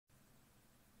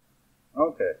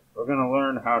we're going to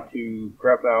learn how to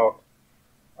grep out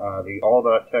the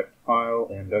ALL.TXT file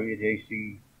in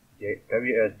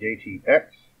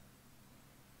WSJT-X.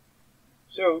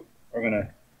 So we're going to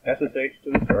SSH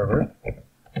to the server.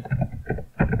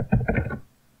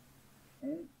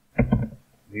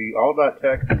 The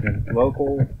ALL.TXT is in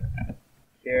local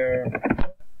share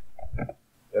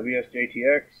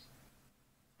WSJT-X,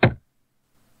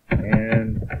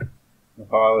 and the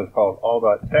file is called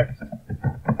ALL.TXT.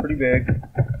 Pretty big.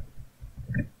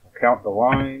 We'll count the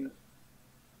lines,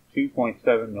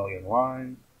 2.7 million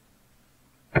lines.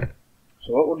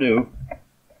 So what we'll do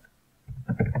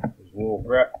is we'll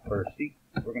grep for C.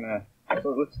 We're gonna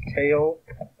let's tail.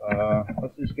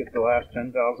 Let's just get the last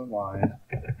 10,000 lines.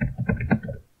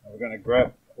 We're gonna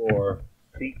grep for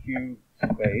CQ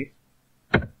space.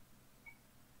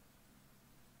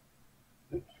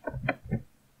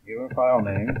 Give a file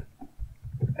name.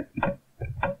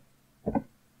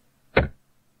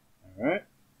 Alright.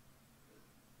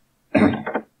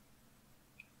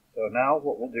 So now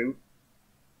what we'll do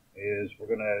is we're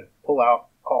going to pull out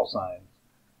call signs.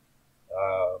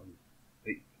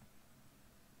 The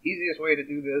easiest way to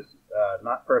do this,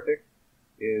 not perfect,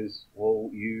 is we'll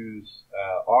use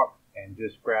awk and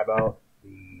just grab out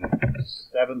the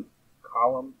 7th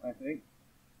column, I think.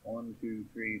 1, 2,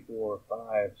 3, 4,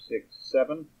 5, 6,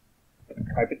 7.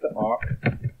 Type it to awk.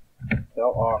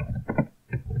 Tell awk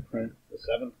print the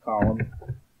 7th column.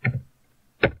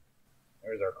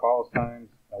 There's our call signs.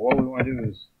 Now what we want to do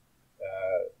is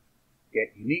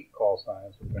get unique call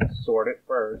signs. We're going to sort it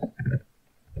first,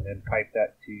 and then pipe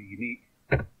that to unique.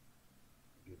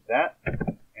 Do that,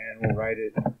 and we'll write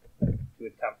it to a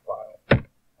temp file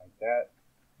like that.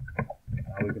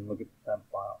 Now we can look at the temp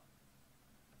file.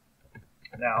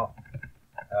 Now,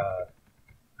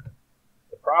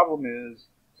 the problem is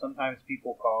sometimes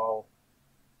people call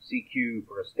CQ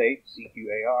for a state,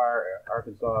 CQAR,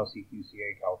 Arkansas,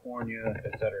 CQCA, California,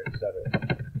 etc.,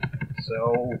 etc.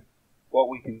 So what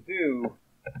we can do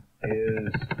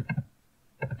is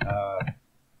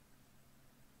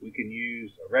we can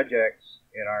use a regex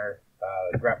in our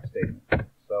grep statement.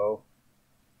 So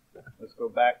let's go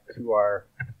back to our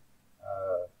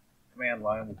command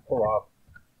line. We'll pull off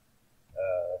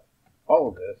all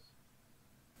of this,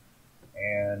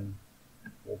 and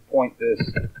we'll point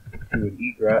this to an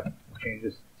egrep, change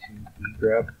this to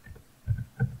egrep,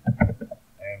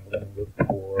 and we're going to look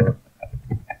for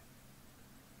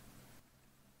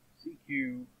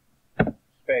CQ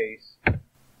space,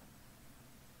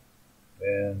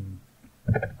 then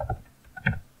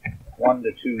 1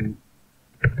 to 2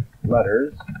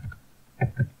 letters,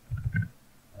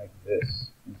 like this.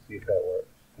 Let's see if that works.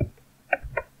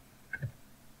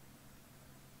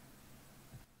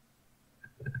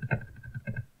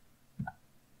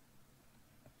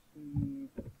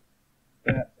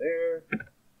 That there.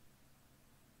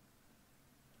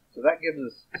 So that gives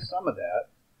us some of that.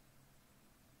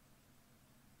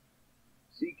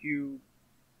 CQ,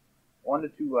 1 to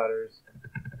 2 letters,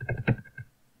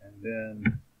 and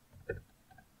then a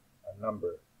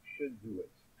number should do it.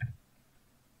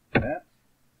 That.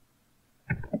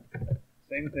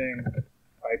 Same thing.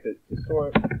 Type it to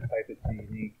sort. Type it to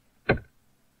unique.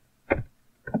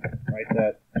 Write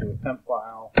that to a temp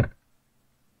file.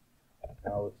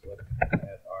 Now let's look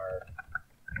at our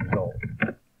result.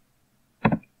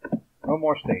 No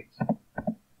more states.